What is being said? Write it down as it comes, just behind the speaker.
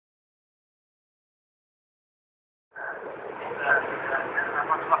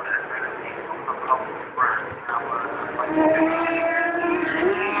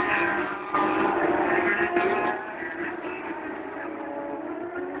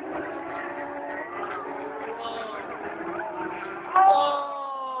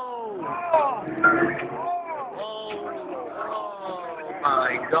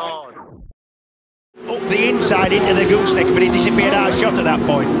the inside into the gooseneck, but he disappeared out of shot at that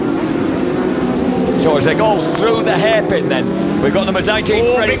point. So as they go through the hairpin then, we've got number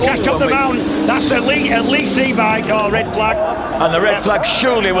 19, Freddie big crash off the mountain. That's at least 3 bike, red flag. And the red flag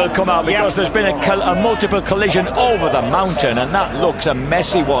surely will come out because there's been a multiple collision over the mountain, and that looks a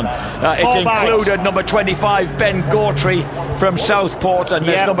messy one. It's included number 25, Ben Gautrey from Southport, and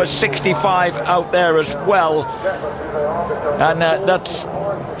there's number 65 out there as well. And that's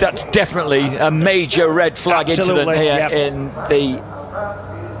definitely a major red flag incident here in the...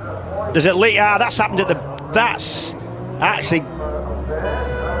 Does it leak? That's happened at the... That's actually...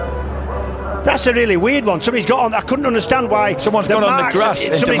 That's a really weird one. Somebody's got on... I couldn't understand why... Someone's gone on the grass.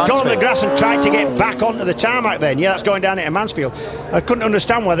 Somebody's gone on the grass and tried to get back onto the tarmac then. Yeah, that's going down into Mansfield. I couldn't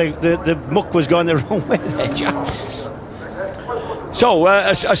understand why the muck was going the wrong way there, Jack. So,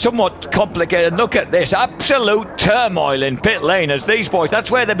 a somewhat complicated look at this. Absolute turmoil in pit lane as these boys,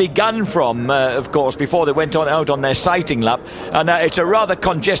 that's where they began from, of course, before they went out on their sighting lap. And it's a rather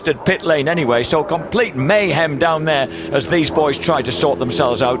congested pit lane anyway, so complete mayhem down there as these boys try to sort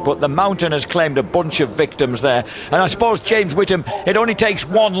themselves out. But the mountain has claimed a bunch of victims there. And I suppose, James Whittam, it only takes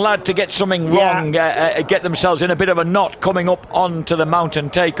one lad to get something wrong, get themselves in a bit of a knot coming up onto the mountain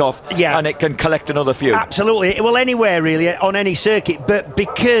takeoff, and it can collect another few. Absolutely. Well, anywhere really, on any circuit. But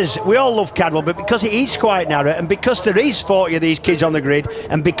because we all love Cadwell, but because it is quite narrow, and because there is 40 of these kids on the grid,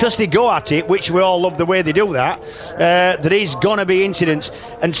 and because they go at it, which we all love the way they do that, there is going to be incidents.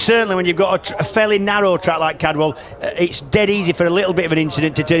 And certainly when you've got a fairly narrow track like Cadwell, it's dead easy for a little bit of an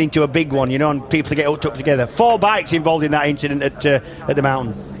incident to turn into a big one, you know, and people to get hooked up together. 4 bikes involved in that incident at the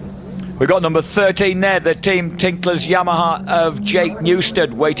mountain. We've got number 13 there, the Team Tinklers Yamaha of Jake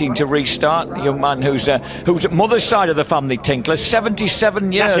Newstead waiting to restart. A young man who's mother's side of the family Tinklers.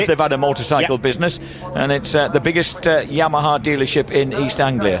 77 years they've had a motorcycle business, and it's the biggest Yamaha dealership in East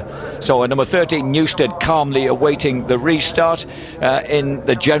Anglia. So number 13 Newstead calmly awaiting the restart in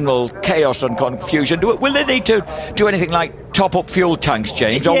the general chaos and confusion. Will they need to do anything like top up fuel tanks,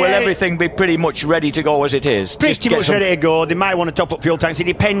 James, or will everything be pretty much ready to go as it is? Pretty much ready to go. They might want to top up fuel tanks. It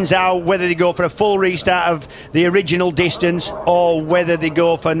depends whether they go for a full restart of the original distance or whether they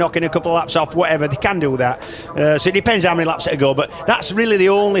go for knocking a couple of laps off, whatever. They can do that. So it depends how many laps they go, but that's really the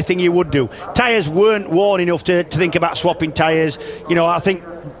only thing you would do. Tyres weren't worn enough to think about swapping tyres. You know, I think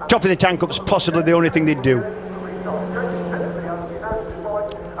topping the tank up is possibly the only thing they'd do.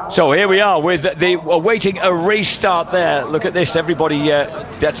 So here we are with awaiting a restart there. Look at this, everybody,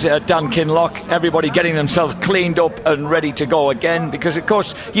 that's Dan Kinlock, everybody getting themselves cleaned up and ready to go again, because of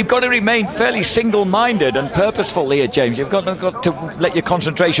course you've got to remain fairly single-minded and purposeful here, James. You've got to let your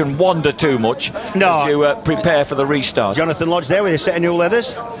concentration wander too much as you prepare for the restart. Jonathan Lodge there with his set of new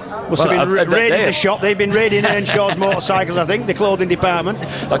leathers. Must have been raiding the shop. They've been raiding Earnshaw's motorcycles, I think, the clothing department.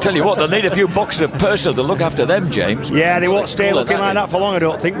 I tell you what, they'll need a few boxes of purses to look after them, James. Yeah, they won't stay looking like that for long, I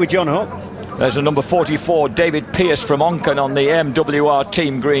don't think, with John Up. There's a number 44, David Pearce from Onken on the MWR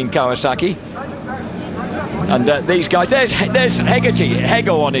Team Green Kawasaki. And these guys, there's Hegarty,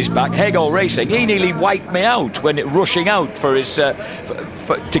 Hego on his back, Hego Racing. He nearly wiped me out when rushing out for his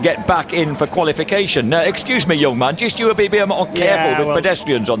to get back in for qualification. Excuse me, young man, just you a bit more careful with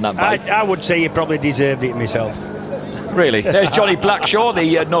pedestrians on that bike. I would say you probably deserved it myself. Really? There's Johnny Blackshaw,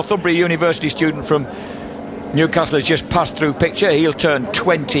 the Northumbria University student from Newcastle, has just passed through picture. He'll turn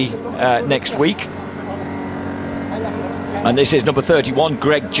 20 next week. And this is number 31,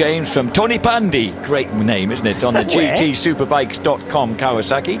 Greg James from Tony Pandy. Great name, isn't it? On the GTSuperbikes.com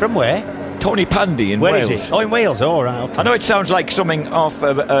Kawasaki. From where? Tony Pandy in Wales. Where is it? Oh, in Wales. Oh, right. Okay. I know it sounds like something off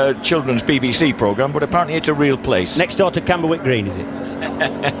a children's BBC programme, but apparently it's a real place. Next door to Camberwick Green, is it?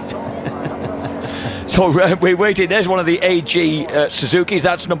 So we're waiting. There's one of the AG Suzukis.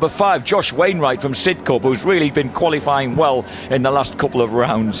 That's number 5, Josh Wainwright from Sidcup, who's really been qualifying well in the last couple of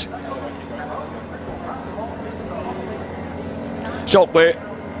rounds. So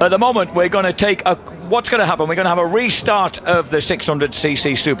at the moment we're going to take what's going to happen? We're going to have a restart of the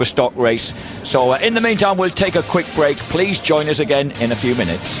 600cc Superstock race. So in the meantime, we'll take a quick break. Please join us again in a few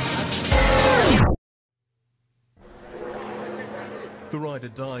minutes. The rider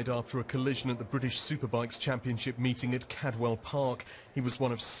died after a collision at the British Superbikes Championship meeting at Cadwell Park. He was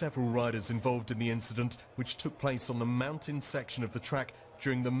one of several riders involved in the incident, which took place on the mountain section of the track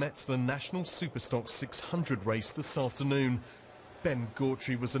during the Metzeler National Superstock 600 race this afternoon. Ben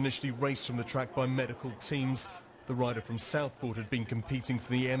Gautrey was initially raced from the track by medical teams. The rider from Southport had been competing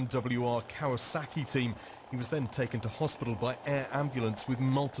for the MWR Kawasaki team. He was then taken to hospital by air ambulance with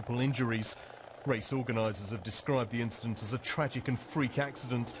multiple injuries. Race organisers have described the incident as a tragic and freak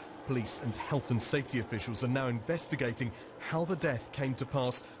accident. Police and health and safety officials are now investigating how the death came to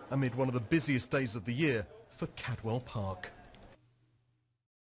pass amid one of the busiest days of the year for Cadwell Park.